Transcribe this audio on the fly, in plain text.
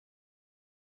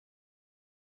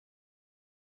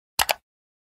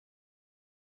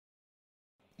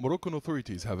Moroccan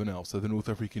authorities have announced that the North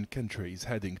African country is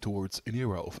heading towards an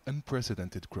era of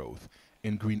unprecedented growth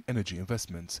in green energy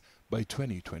investments by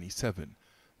 2027.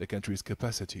 The country's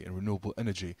capacity in renewable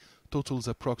energy totals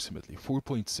approximately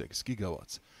 4.6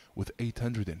 gigawatts, with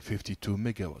 852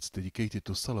 megawatts dedicated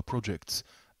to solar projects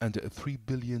and a $3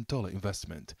 billion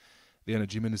investment. The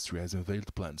Energy Ministry has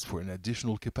unveiled plans for an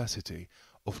additional capacity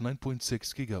of 9.6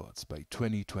 gigawatts by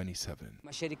 2027.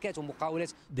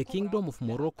 The Kingdom of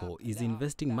Morocco is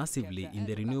investing massively in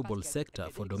the renewable sector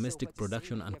for domestic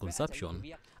production and consumption,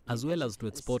 as well as to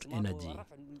export energy.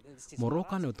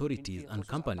 Moroccan authorities and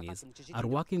companies are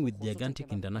working with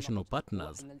gigantic international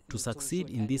partners to succeed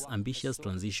in this ambitious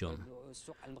transition.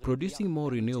 Producing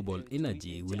more renewable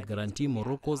energy will guarantee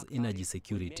Morocco's energy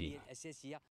security.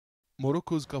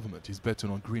 Morocco's government is betting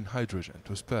on green hydrogen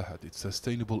to spearhead its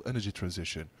sustainable energy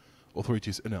transition.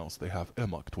 Authorities announced they have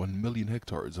earmarked 1 million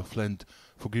hectares of land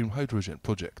for green hydrogen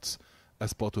projects.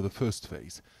 As part of the first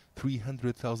phase,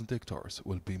 300,000 hectares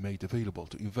will be made available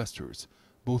to investors,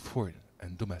 both foreign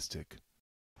and domestic.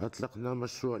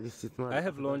 I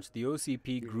have launched the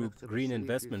OCP Group Green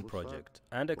Investment Project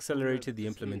and accelerated the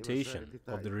implementation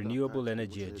of the renewable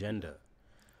energy agenda.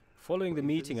 Following the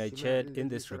meeting I chaired in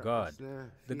this regard,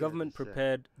 the government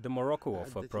prepared the Morocco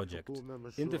Offer project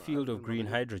in the field of green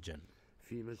hydrogen.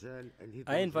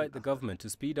 I invite the government to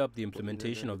speed up the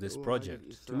implementation of this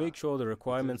project to make sure the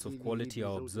requirements of quality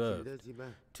are observed,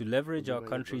 to leverage our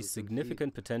country's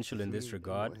significant potential in this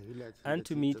regard, and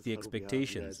to meet the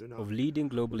expectations of leading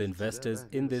global investors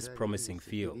in this promising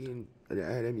field.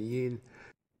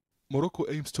 Morocco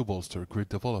aims to bolster grid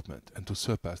development and to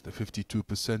surpass the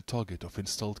 52% target of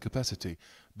installed capacity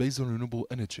based on renewable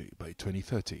energy by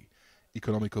 2030.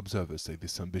 Economic observers say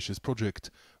this ambitious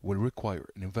project will require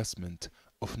an investment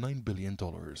of $9 billion.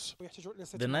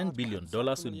 The $9 billion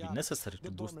will be necessary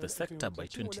to boost the sector by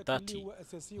 2030.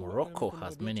 Morocco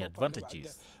has many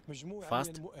advantages.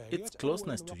 First, its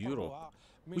closeness to Europe,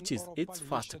 which is its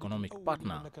first economic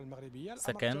partner.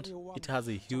 Second, it has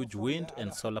a huge wind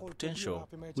and solar potential,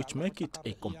 which make it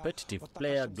a competitive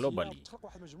player globally.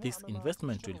 This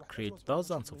investment will create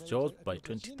thousands of jobs by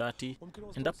 2030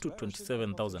 and up to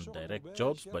 27,000 direct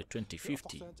jobs by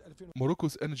 2050.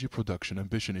 Morocco's energy production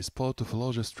ambition is part of a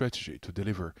larger strategy to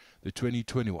deliver the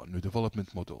 2021 New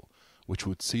Development Model, which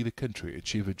would see the country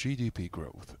achieve a GDP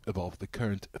growth above the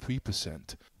current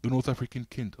 3%. The North African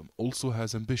Kingdom also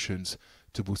has ambitions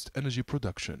to boost energy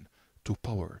production to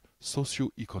power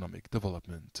socio-economic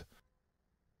development.